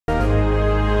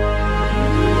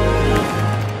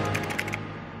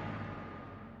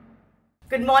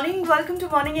Good morning, welcome to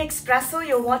Morning Expresso.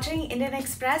 You're watching Indian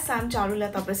Express. I'm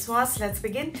Charulata Biswas. Let's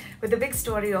begin with the big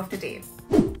story of the day.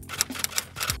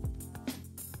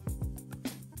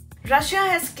 Russia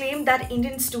has claimed that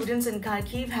Indian students in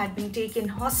Kharkiv had been taken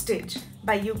hostage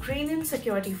by Ukrainian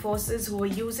security forces who were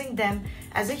using them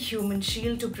as a human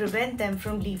shield to prevent them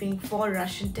from leaving for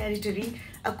Russian territory,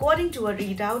 according to a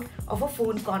readout of a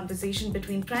phone conversation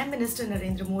between Prime Minister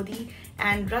Narendra Modi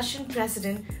and Russian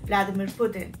President Vladimir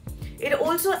Putin. It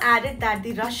also added that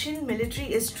the Russian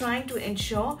military is trying to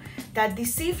ensure that the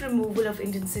safe removal of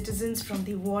Indian citizens from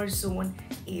the war zone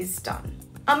is done.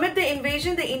 Amid the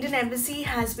invasion, the Indian embassy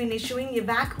has been issuing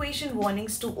evacuation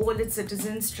warnings to all its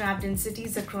citizens trapped in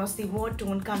cities across the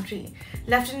war-torn country.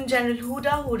 Lieutenant General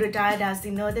Huda, who retired as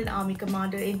the Northern Army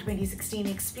Commander in 2016,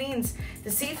 explains the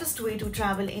safest way to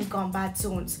travel in combat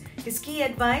zones. His key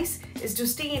advice is to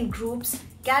stay in groups,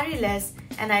 carry less,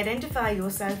 and identify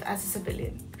yourself as a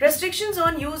civilian. Restrictions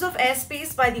on use of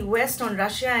airspace by the West on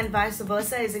Russia and vice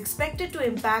versa is expected to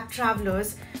impact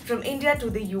travelers from India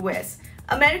to the US.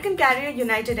 American carrier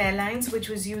United Airlines, which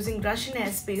was using Russian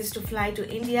airspace to fly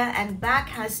to India and back,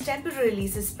 has temporarily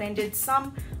suspended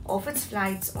some of its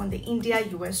flights on the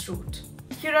India-US route.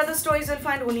 Here are the stories you'll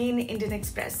find only in Indian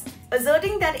Express.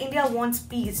 Asserting that India wants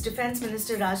peace, Defence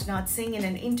Minister Rajnath Singh in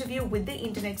an interview with the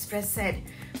Indian Express said,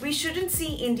 "We shouldn't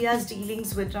see India's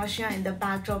dealings with Russia in the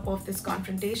backdrop of this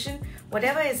confrontation.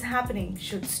 Whatever is happening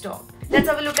should stop." Let's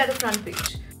have a look at the front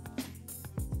page.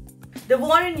 The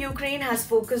war in Ukraine has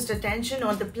focused attention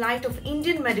on the plight of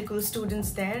Indian medical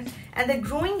students there and their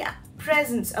growing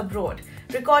presence abroad.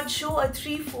 Records show a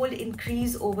threefold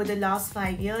increase over the last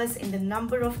 5 years in the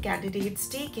number of candidates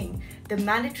taking the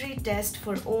mandatory test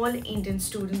for all Indian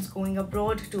students going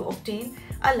abroad to obtain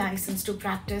a license to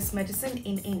practice medicine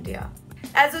in India.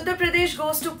 As Uttar Pradesh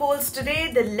goes to polls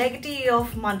today, the legatee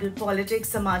of Mandal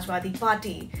politics, Samajwadi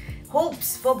Party,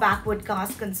 hopes for backward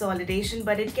caste consolidation,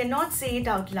 but it cannot say it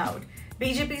out loud.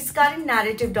 BJP's current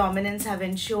narrative dominance have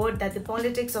ensured that the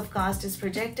politics of caste is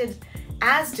projected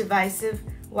as divisive,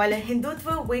 while a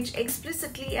Hindutva which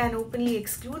explicitly and openly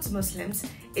excludes Muslims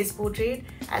is portrayed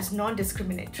as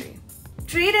non-discriminatory.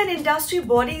 Trade and industry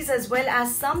bodies as well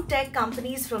as some tech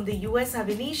companies from the US have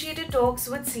initiated talks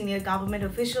with senior government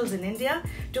officials in India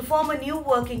to form a new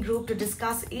working group to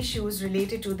discuss issues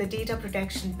related to the data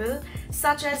protection bill,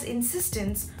 such as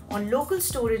insistence on local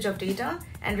storage of data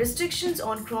and restrictions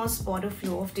on cross-border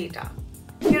flow of data.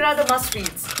 Here are the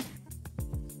must-reads.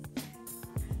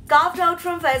 Carved out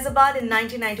from Faizabad in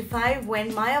 1995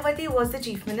 when Mayawati was the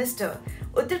chief minister,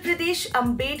 Uttar Pradesh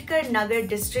Ambedkar Nagar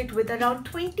district, with around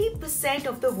 20%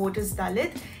 of the voters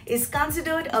Dalit, is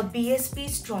considered a BSP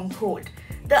stronghold.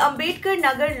 The Ambedkar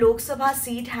Nagar Lok Sabha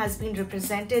seat has been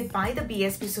represented by the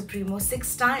BSP Supremo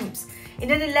 6 times.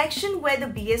 In an election where the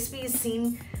BSP is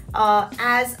seen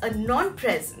as a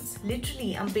non-presence,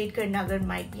 literally Ambedkar Nagar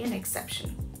might be an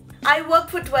exception. I worked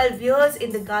for 12 years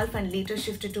in the Gulf and later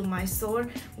shifted to Mysore,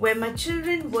 where my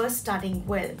children were studying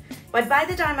well. But by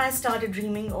the time I started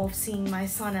dreaming of seeing my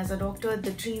son as a doctor,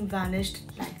 the dream vanished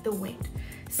like the wind,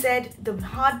 said the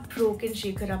heartbroken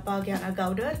Shekharappa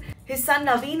Gyanagaudar. His son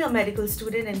Naveen, a medical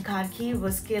student in Kharkiv,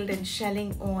 was killed in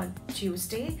shelling on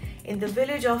Tuesday. In the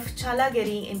village of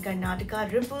Chalageri in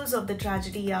Karnataka, ripples of the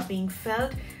tragedy are being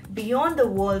felt beyond the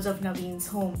walls of Naveen's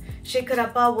home.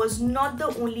 Shekharappa was not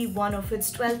the only one of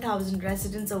its 12,000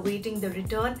 residents awaiting the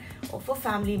return of a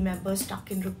family member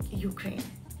stuck in Ukraine.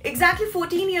 Exactly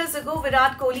 14 years ago,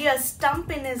 Virat Kohli, a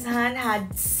stump in his hand,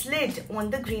 had slid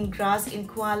on the green grass in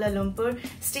Kuala Lumpur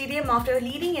Stadium after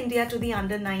leading India to the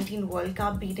Under-19 World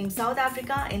Cup, beating South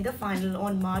Africa in the final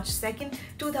on March 2,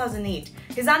 2008.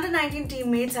 His Under-19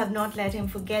 teammates have not let him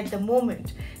forget the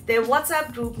moment. Their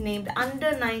WhatsApp group named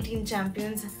Under-19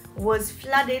 Champions was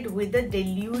flooded with a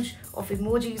deluge of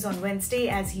emojis on Wednesday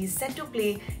as he is set to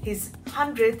play his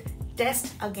 100th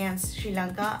Test against Sri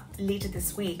Lanka later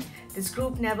this week. This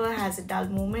group never has a dull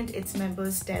moment, its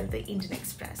members tell the Indian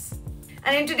Express.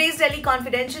 And in today's Delhi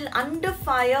Confidential, under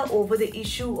fire over the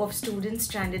issue of students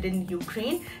stranded in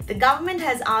Ukraine, the government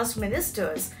has asked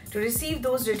ministers to receive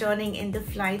those returning in the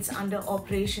flights under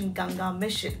Operation Ganga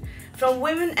mission. From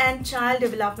Women and Child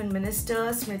Development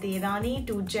Minister Smriti Irani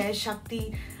to Jal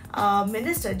Shakti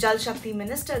Minister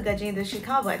Gajendra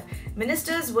Shekhawat,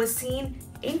 ministers were seen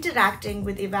interacting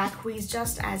with evacuees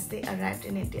just as they arrived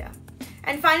in India.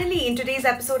 And finally, in today's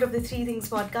episode of the Three Things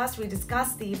podcast, we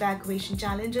discuss the evacuation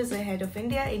challenges ahead of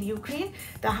India in Ukraine,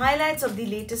 the highlights of the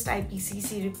latest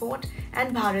IPCC report,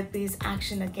 and Bharat Pay's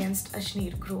action against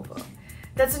Ashneer Grover.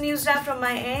 That's a news wrap from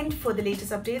my end. For the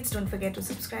latest updates, don't forget to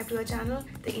subscribe to our channel,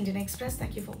 The Indian Express.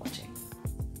 Thank you for watching.